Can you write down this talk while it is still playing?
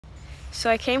So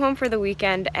I came home for the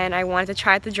weekend and I wanted to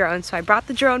try out the drone, so I brought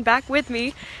the drone back with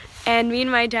me, and me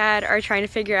and my dad are trying to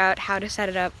figure out how to set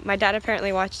it up. My dad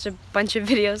apparently watched a bunch of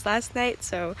videos last night,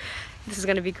 so this is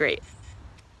gonna be great.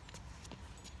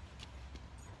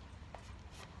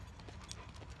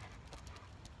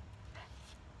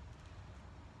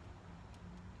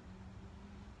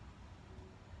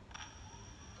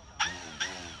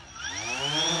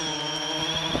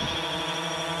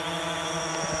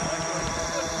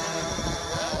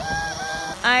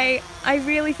 I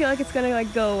really feel like it's gonna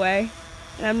like go away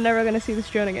and I'm never gonna see this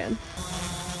drone again.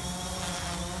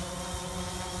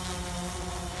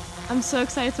 I'm so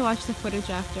excited to watch the footage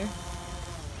after.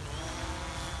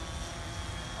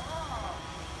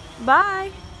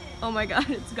 Bye! Oh my god,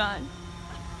 it's gone.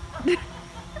 It's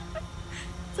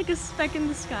like a speck in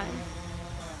the sky.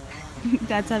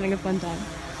 Dad's having a fun time.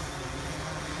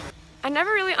 I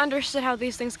never really understood how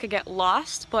these things could get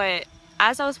lost, but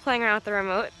as I was playing around with the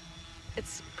remote,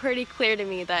 it's pretty clear to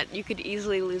me that you could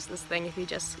easily lose this thing if you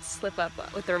just slip up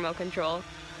with the remote control.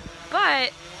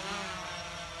 But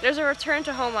there's a return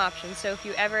to home option, so if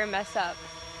you ever mess up,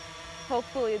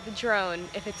 hopefully the drone,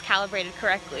 if it's calibrated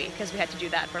correctly, because we had to do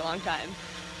that for a long time,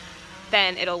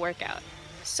 then it'll work out.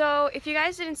 So if you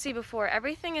guys didn't see before,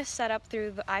 everything is set up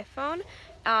through the iPhone,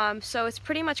 so it's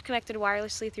pretty much connected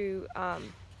wirelessly through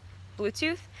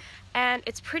Bluetooth. And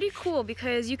it's pretty cool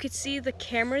because you could see the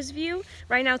camera's view.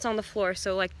 Right now it's on the floor,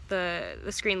 so like the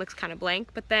screen looks kind of blank,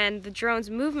 but then the drone's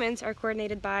movements are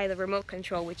coordinated by the remote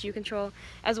control, which you control,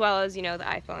 as well as, you know, the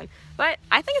iPhone. But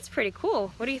I think it's pretty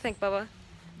cool. What do you think, Bubba?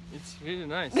 It's really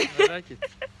nice. I like it.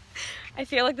 I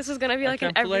feel like this is gonna be like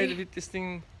I can play with this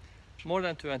thing more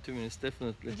than 20 minutes,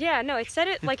 definitely. Yeah, no, it said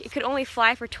it like it could only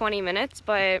fly for 20 minutes,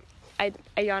 but I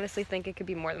honestly think it could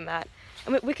be more than that. I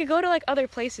mean, we could go to like other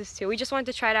places too. We just wanted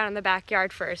to try it out in the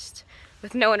backyard first,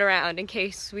 with no one around in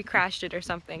case we crashed it or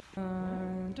something. I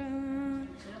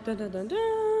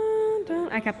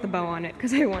kept the bow on it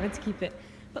because I wanted to keep it.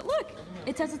 But look,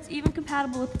 it says it's even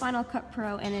compatible with Final Cut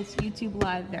Pro and it's YouTube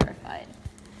Live verified.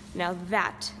 Now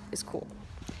that is cool.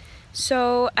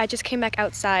 So I just came back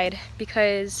outside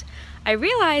because I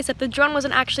realized that the drone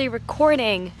wasn't actually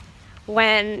recording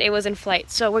when it was in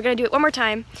flight. So we're gonna do it one more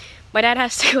time. My dad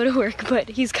has to go to work, but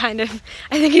he's kind of,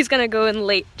 I think he's gonna go in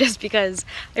late just because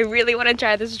I really want to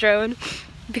try this drone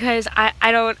because I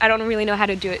don't really know how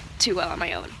to do it too well on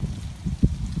my own.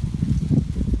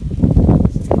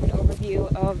 This is an overview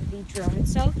of the drone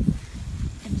itself. And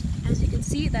as you can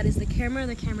see, that is the camera.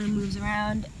 The camera moves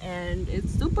around and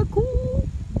it's super cool.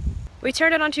 We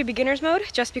turned it onto beginner's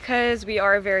mode just because we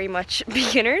are very much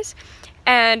beginners.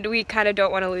 And we kind of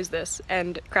don't want to lose this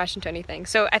and crash into anything.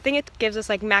 So I think it gives us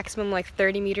like maximum like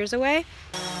 30 meters away.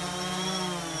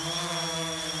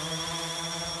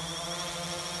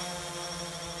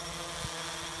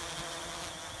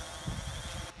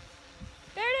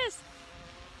 There it is!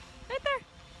 Right there!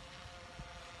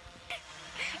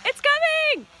 It's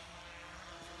coming!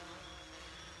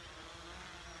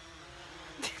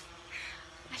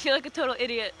 I feel like a total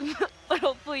idiot, but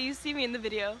hopefully you see me in the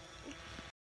video.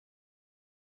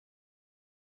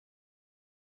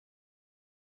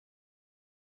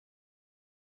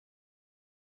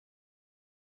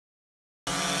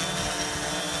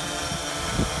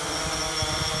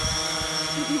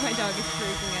 My dog is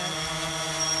freaking out.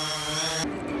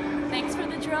 Thanks for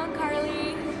the drone, Carlie.